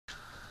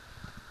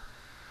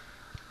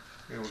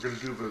And we're going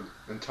to do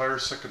the entire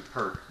second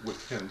part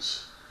with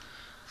hints.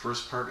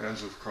 First part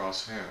ends with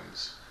cross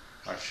hands.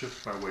 I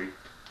shift my weight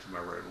to my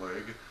right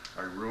leg.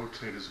 I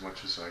rotate as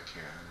much as I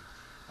can.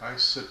 I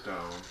sit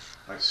down.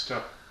 I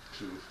step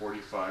to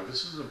 45.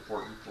 This is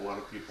important. A lot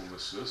of people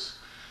miss this.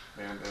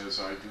 And as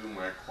I do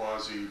my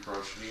quasi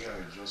brush knee, I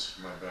adjust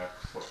my back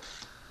foot.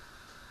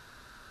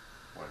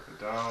 Wipe it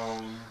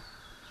down.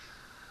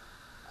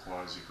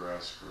 Quasi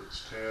grasp for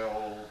its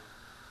tail.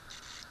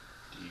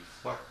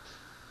 Deflect.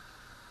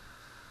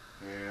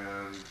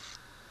 And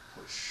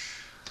push.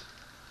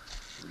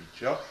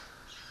 Reach up.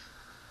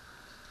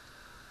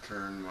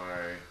 Turn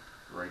my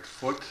right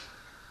foot.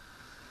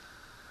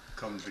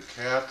 Come to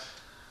cat.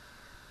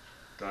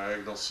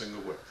 Diagonal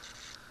single whip.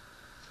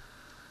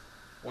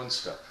 One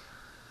step.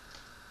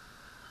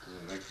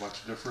 Doesn't make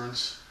much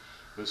difference.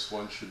 This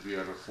one should be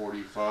at a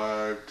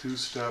 45, 2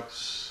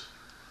 steps,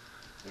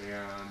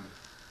 and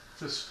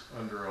fist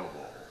under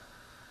elbow,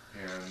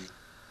 hand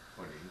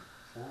pointing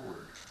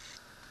forward.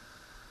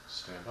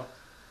 Stand up,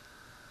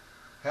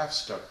 half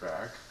step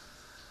back,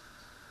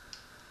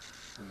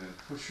 and then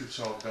push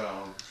yourself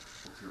down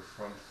with your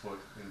front foot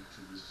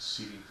into the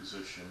seating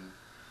position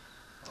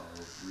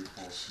of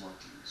repulse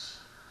monkeys.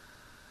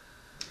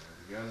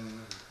 And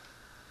again,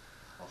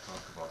 I'll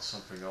talk about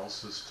something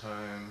else this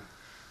time.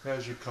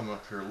 As you come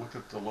up here, look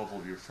at the level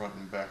of your front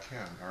and back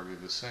hand. Are they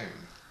the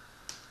same?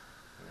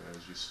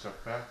 As you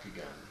step back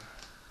again,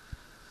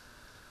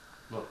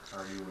 look,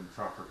 are you in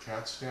proper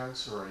cat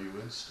stance or are you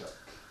in step?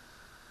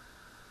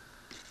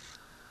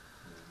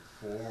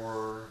 And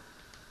 4,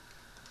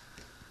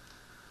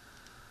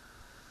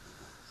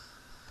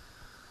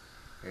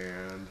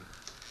 and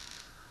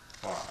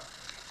 5.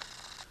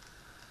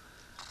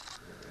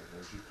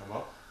 And as you come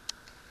up,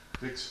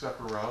 big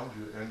step around,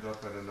 you end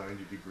up at a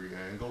 90-degree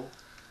angle.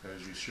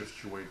 As you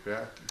shift your weight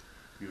back,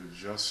 you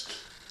adjust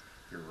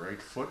your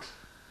right foot,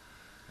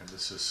 and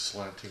this is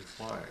slanting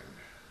flying.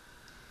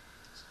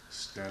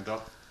 Stand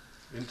up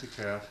into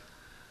cat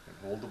and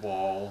hold the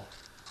ball.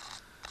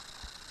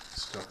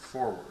 Step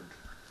forward.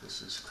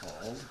 This is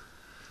called.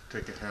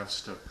 Take a half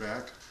step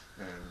back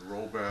and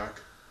roll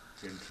back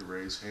into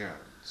raise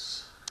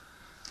hands.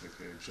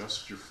 Okay,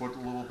 adjust your foot a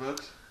little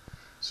bit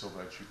so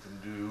that you can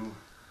do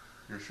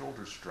your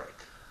shoulder strike.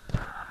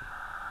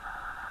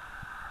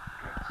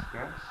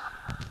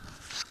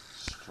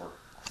 Stork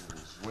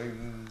cools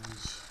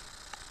wings.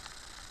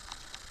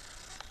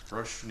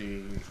 Brush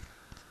knee.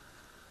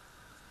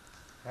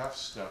 Half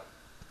step.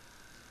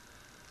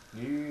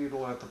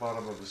 Needle at the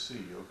bottom of the C.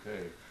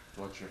 Okay.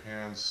 Let your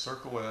hands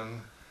circle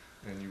in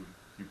and you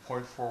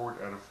point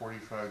forward at a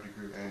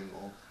 45-degree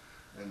angle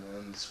and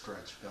then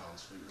stretch down.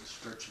 So you're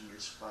stretching your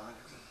spine.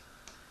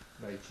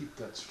 Now you keep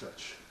that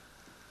stretch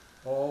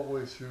all the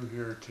way through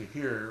here to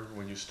here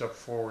when you step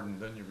forward, and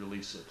then you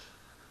release it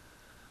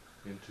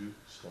into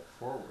step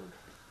forward.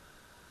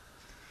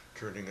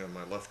 Turning on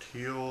my left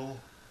heel,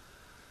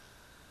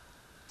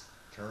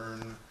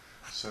 turn,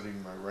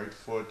 setting my right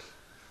foot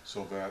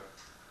so that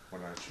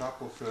when I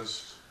chop a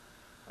fist,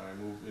 I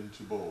move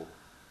into bow.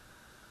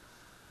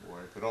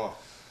 Wipe it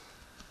off.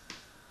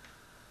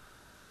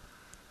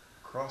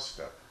 Cross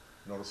step.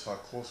 Notice how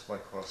close my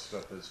cross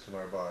step is to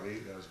my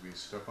body as we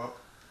step up,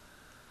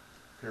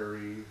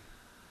 parry,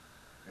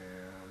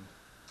 and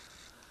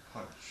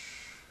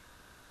punch.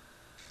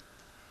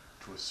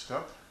 Twist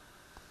step,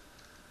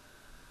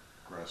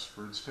 grasp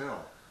bird's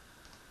tail.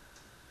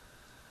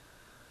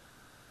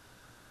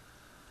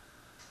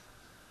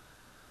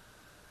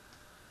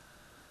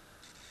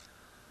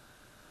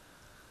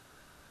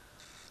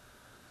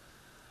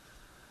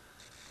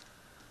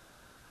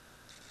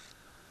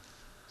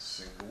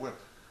 Single whip.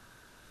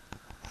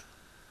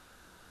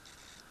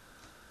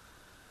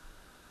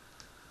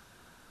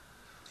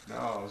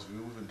 Now as we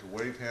move into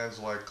wave hands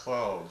like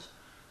clouds,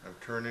 I'm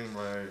turning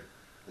my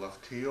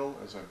left heel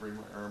as I bring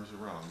my arms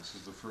around. This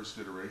is the first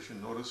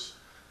iteration. Notice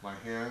my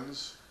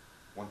hands,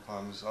 one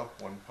palm is up,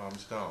 one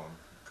palm's down.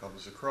 It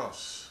comes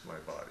across my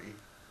body.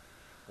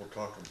 We'll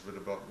talk a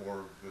bit about more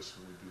of this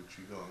when we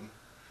do Qigong.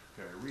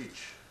 Okay, I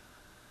reach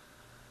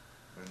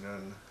and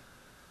then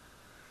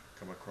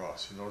come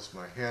across. You notice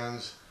my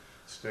hands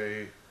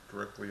stay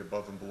directly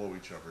above and below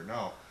each other.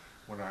 Now,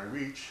 when I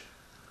reach,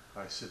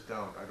 I sit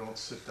down. I don't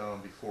sit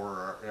down before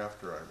or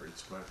after I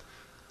reach.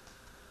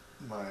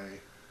 My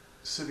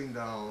sitting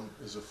down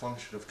is a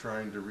function of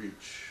trying to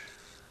reach.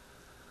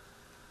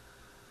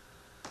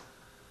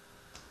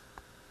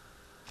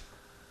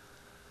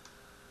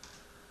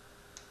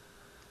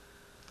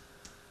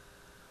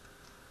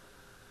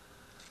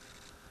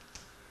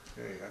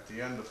 Okay, at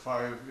the end of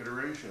 5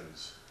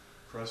 iterations,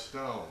 press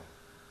down.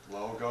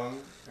 Lao Gung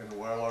and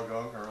Wai Lao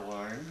Gung are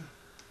aligned.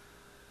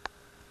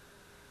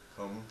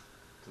 Come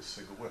to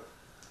single whip.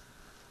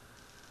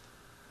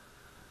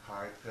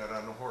 High cat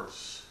on the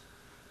horse.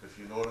 If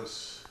you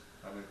notice,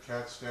 I'm in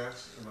cat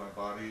stance and my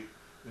body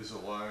is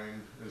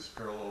aligned, is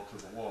parallel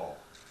to the wall.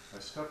 I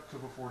step to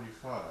the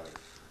 45.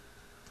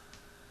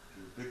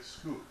 Do a big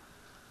scoop.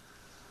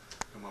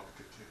 Come up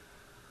to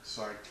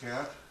side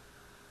cat,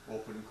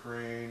 open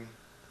crane,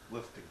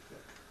 lifting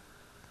kick.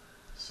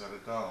 Set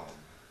it down.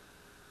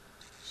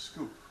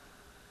 Scoop.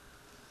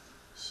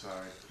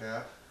 Side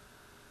cat,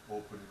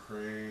 open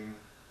crane,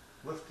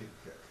 lifting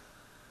kick.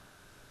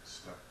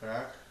 Step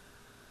back,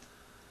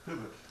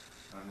 pivot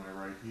on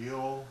my right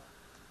heel,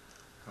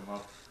 come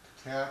up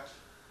to cat.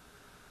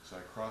 So I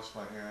cross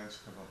my hands,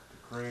 come up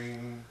to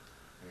crane,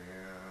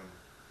 and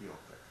heel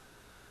kick.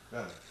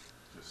 Then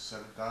just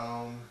set it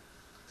down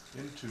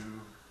into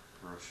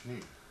brush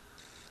knee.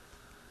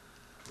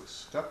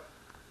 Twist step,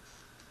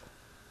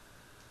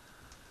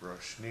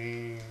 brush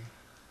knee,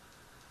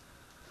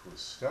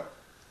 twist step.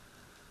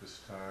 This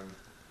time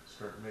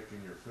start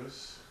making your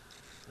fists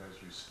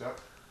as you step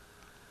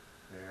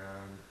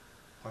and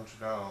punch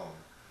down.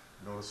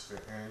 Notice the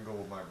angle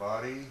of my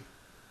body.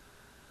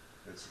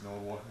 It's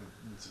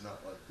not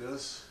like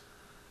this.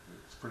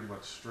 It's pretty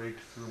much straight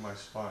through my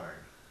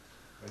spine.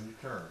 Then you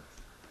turn.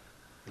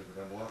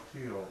 Pivot on left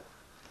heel.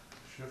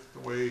 Shift the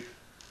weight.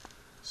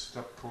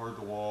 Step toward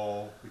the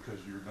wall because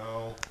you're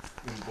now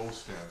in bow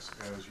stance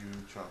as you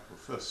chop a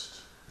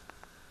fist.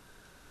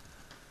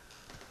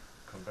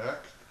 Come back,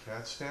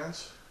 cat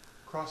stance,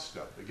 cross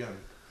step. Again,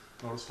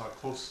 notice how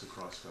close the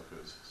cross step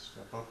is.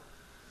 Step up,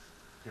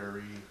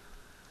 parry,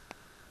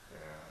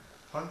 and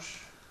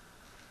punch.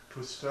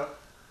 Twist step,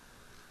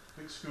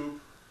 big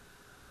scoop.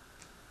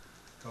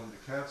 Come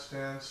to cat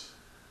stance,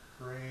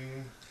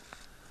 crane,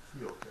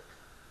 heel kick.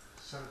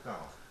 Set it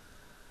down.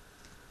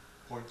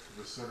 Point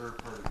to the center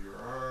part of your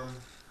arm.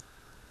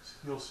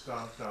 Heel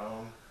stomp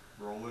down,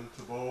 roll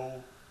into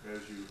bow as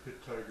you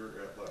hit tiger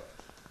at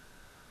left.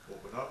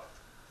 Open up.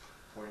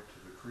 Point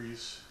to the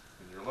crease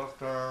in your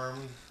left arm,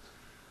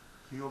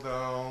 heel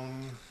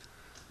down,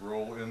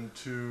 roll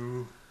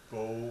into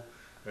bow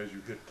as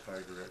you hit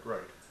tiger at right.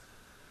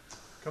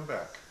 Come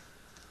back,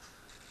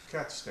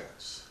 cat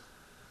stance,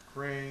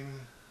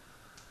 crane,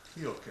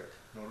 heel kick.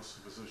 Notice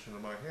the position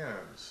of my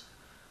hands.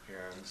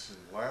 Hands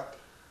in lap,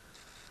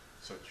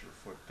 set your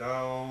foot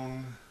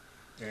down,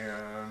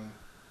 and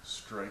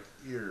strike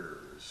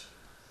ears.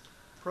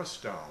 Press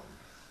down.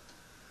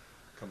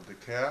 Come to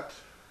cat.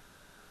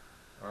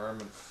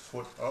 Arm and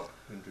foot up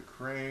into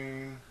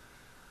crane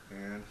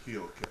and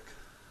heel kick.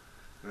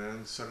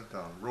 Then set it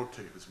down.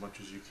 Rotate as much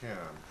as you can.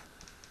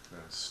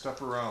 Then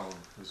step around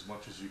as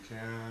much as you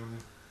can.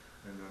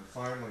 And then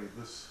finally,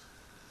 this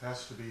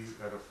has to be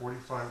at a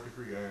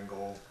 45-degree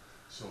angle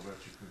so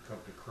that you can come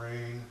to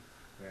crane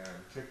and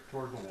kick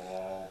toward the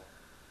wall.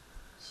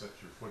 Set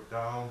your foot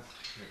down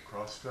and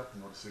cross step.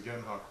 Notice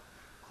again how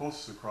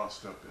close the cross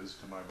step is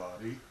to my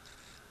body.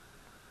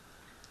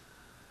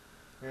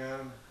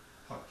 And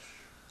punch.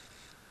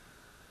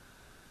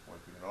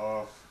 Wiping it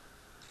off,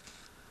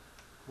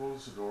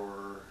 close the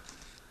door,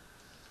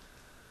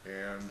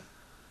 and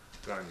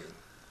ganyu.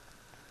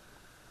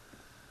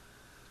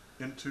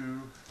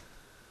 Into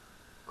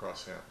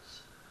cross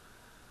hands.